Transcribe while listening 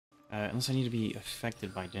Unless I need to be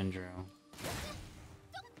affected by Dendro.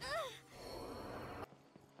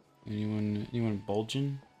 Anyone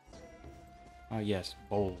bulging? Oh yes,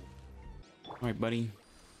 bold. Alright, buddy.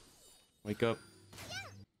 Wake up.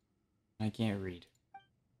 I can't read.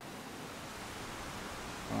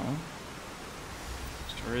 Oh.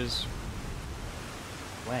 Sure is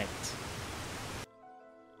wet.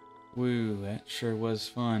 Woo, that sure was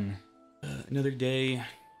fun. Another day,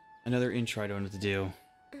 another intro I don't know what to do.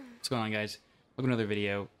 What's going on, guys? Welcome to another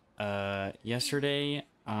video. Yesterday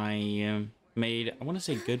I made, I want to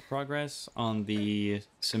say, good progress on the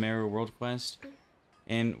Sumeru world quest.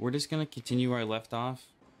 And we're just gonna continue where I left off.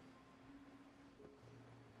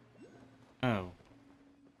 Oh.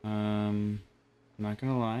 I'm not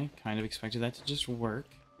gonna lie, kind of expected that to just work.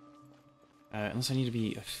 Unless I need to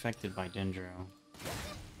be affected by Dendro.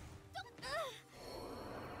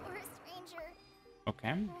 Or a stranger.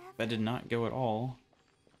 Okay, that did not go at all.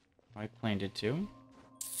 I planned it to.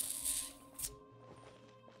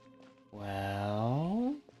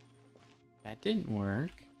 Well, that didn't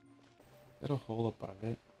work. Got a hole above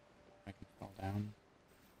it. I can fall down.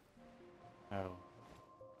 Oh.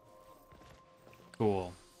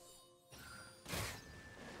 Cool. Is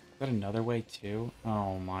that another way too?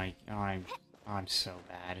 Oh my, I'm so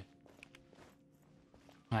bad.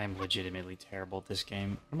 I am legitimately terrible at this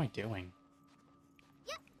game. What am I doing?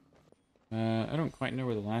 I don't quite know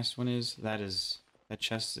where the last one is. That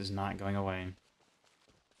chest is not going away.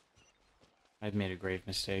 I've made a grave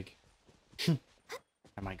mistake. I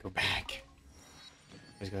might go back.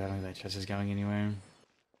 Because I don't think that chest is going anywhere.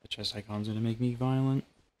 The chest icon's gonna make me violent.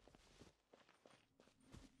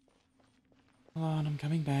 Hold on, I'm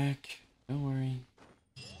coming back. Don't worry.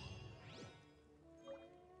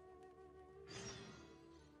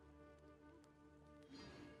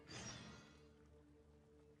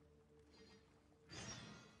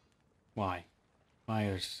 Why? Why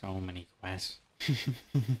are so many quests?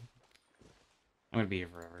 I'm gonna be here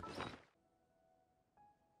forever.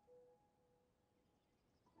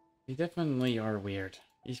 They definitely are weird.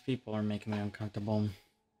 These people are making me uncomfortable.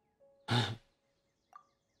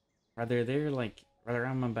 Whether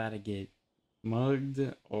I'm about to get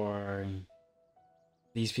mugged or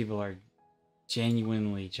these people are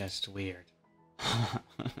genuinely just weird.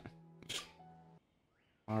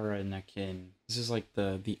 Ara and Anakin. This is like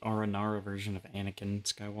the Aranara version of Anakin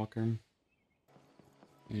Skywalker.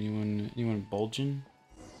 Anyone bulging?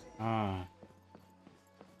 Ah.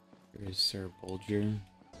 Here is Sir Bulger.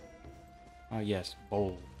 Ah yes,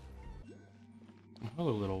 bold. Oh,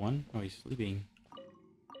 hello, little one. Oh, he's sleeping.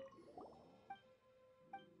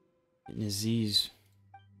 Getting his Z's.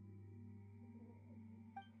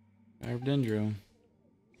 Dendro.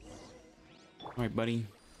 Alright, buddy.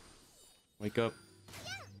 Wake up.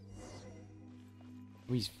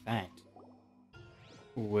 Oh, he's fat.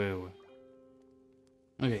 Whoa.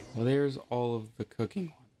 Okay, well there's all of the cooking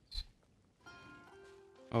ones.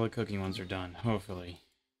 All the cooking ones are done, hopefully.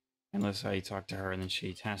 Unless I talk to her and then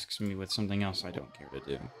she tasks me with something else I don't care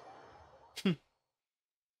to do.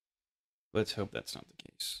 Let's hope that's not the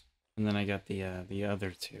case. And then I got the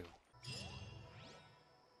other two.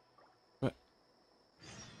 What?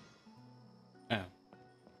 Oh.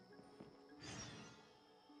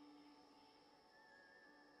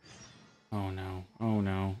 Oh no. Oh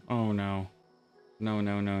no. Oh no. No,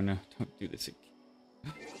 no, no, no. Don't do this again.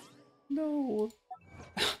 No.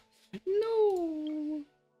 No.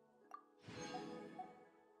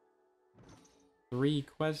 3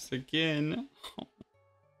 quests again.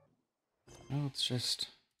 Well, let's just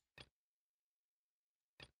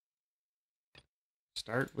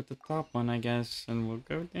start with the top one, I guess, and we'll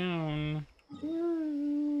go down.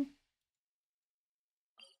 Woo.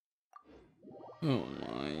 Oh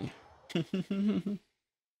my.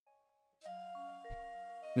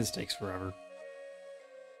 This takes forever.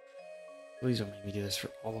 Please don't make me do this for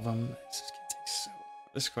all of them.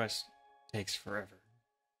 This quest takes forever.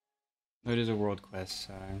 It is a world quest,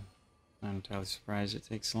 so I'm not entirely surprised it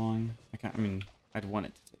takes long. I mean, I'd want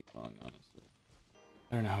it to take long, honestly.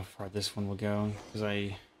 I don't know how far this one will go,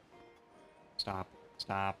 because Stop.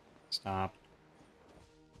 I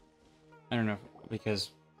don't know,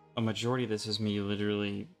 because a majority of this is me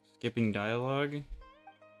literally skipping dialogue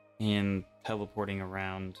and teleporting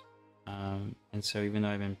around. And so even though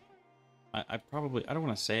I've been... I probably... I don't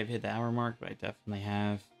want to say I've hit the hour mark, but I definitely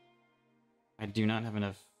have. I do not have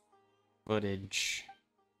enough footage.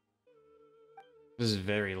 This is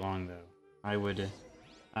very long, though.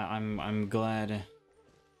 I'm glad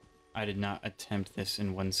I did not attempt this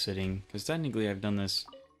in one sitting, because technically I've done this...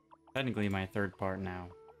 Technically my third part now.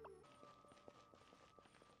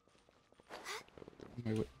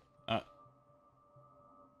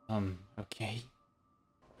 Okay.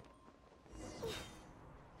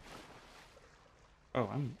 Oh,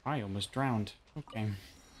 I almost drowned. Okay.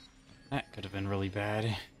 That could have been really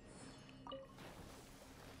bad.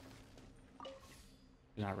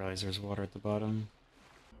 Did not realize there's water at the bottom.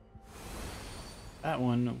 That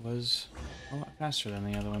one was a lot faster than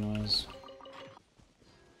the other one was.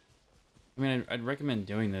 I mean, I'd recommend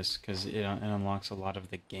doing this because it unlocks a lot of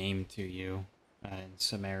the game to you in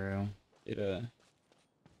Sumeru. It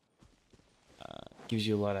gives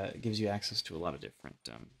you access to a lot of different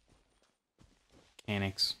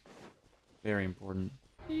mechanics. Very important.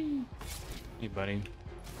 Hey, buddy.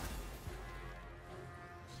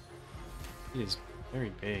 It is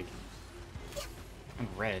very big. I'm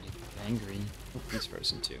red, angry. Oh, he's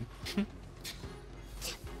frozen too.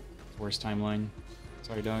 Worst timeline.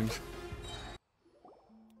 Sorry, dog.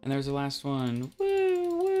 And there's the last one. Woo,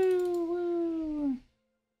 woo, woo. I'm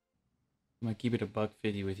gonna keep it a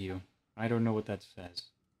 $1.50 with you. I don't know what that says.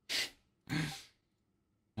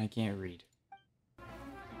 I can't read.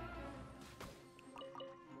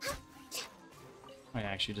 I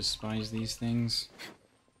actually despise these things.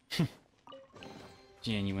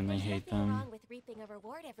 Genuinely hate them. With reaping a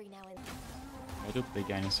reward every now and I'll do the big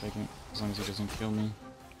guy in a second, as long as he doesn't kill me.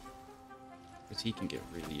 Because he can get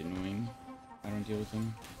really annoying if I don't deal with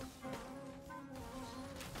him.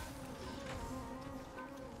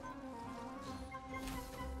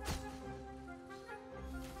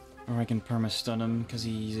 Or I can perma-stun him because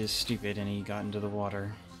he is stupid and he got into the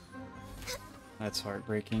water. That's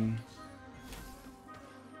heartbreaking.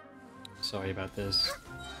 Sorry about this.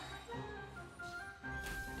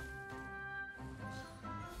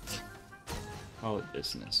 Call it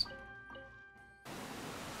business.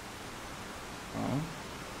 Oh.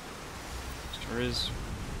 Sure is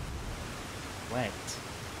wet.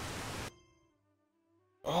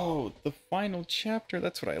 Oh, the final chapter.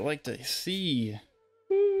 That's what I like to see.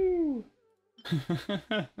 Woo!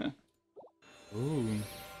 Ooh.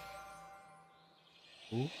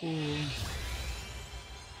 Ooh.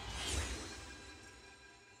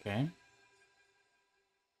 Okay.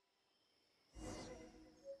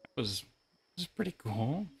 That was pretty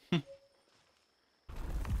cool.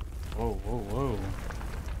 Whoa, whoa, whoa.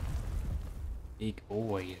 Big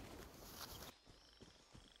boy.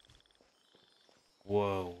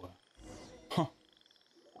 Whoa. Huh.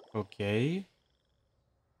 Okay.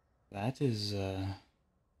 That is,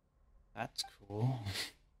 that's cool.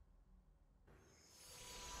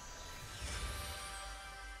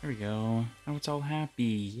 There we go. Now it's all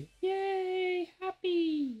happy. Yay!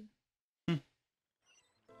 Happy!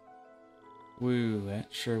 Woo,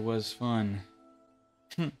 that sure was fun.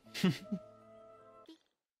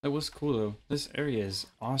 That was cool though. This area is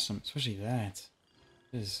awesome, especially that.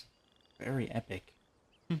 It is very epic.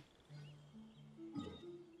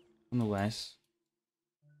 Nonetheless,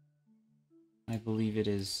 I believe it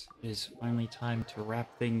is finally time to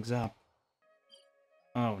wrap things up.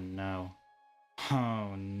 Oh no.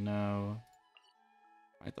 Oh no.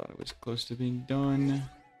 I thought it was close to being done.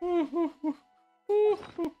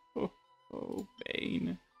 Oh,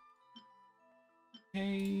 pain.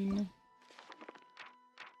 Pain.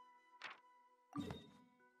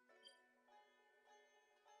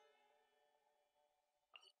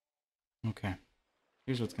 Okay.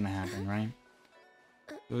 Here's what's gonna happen, right?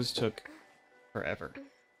 Those took forever.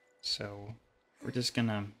 So, we're just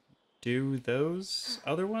gonna do those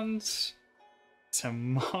other ones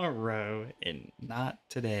tomorrow and not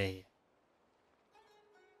today.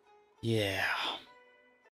 Yeah.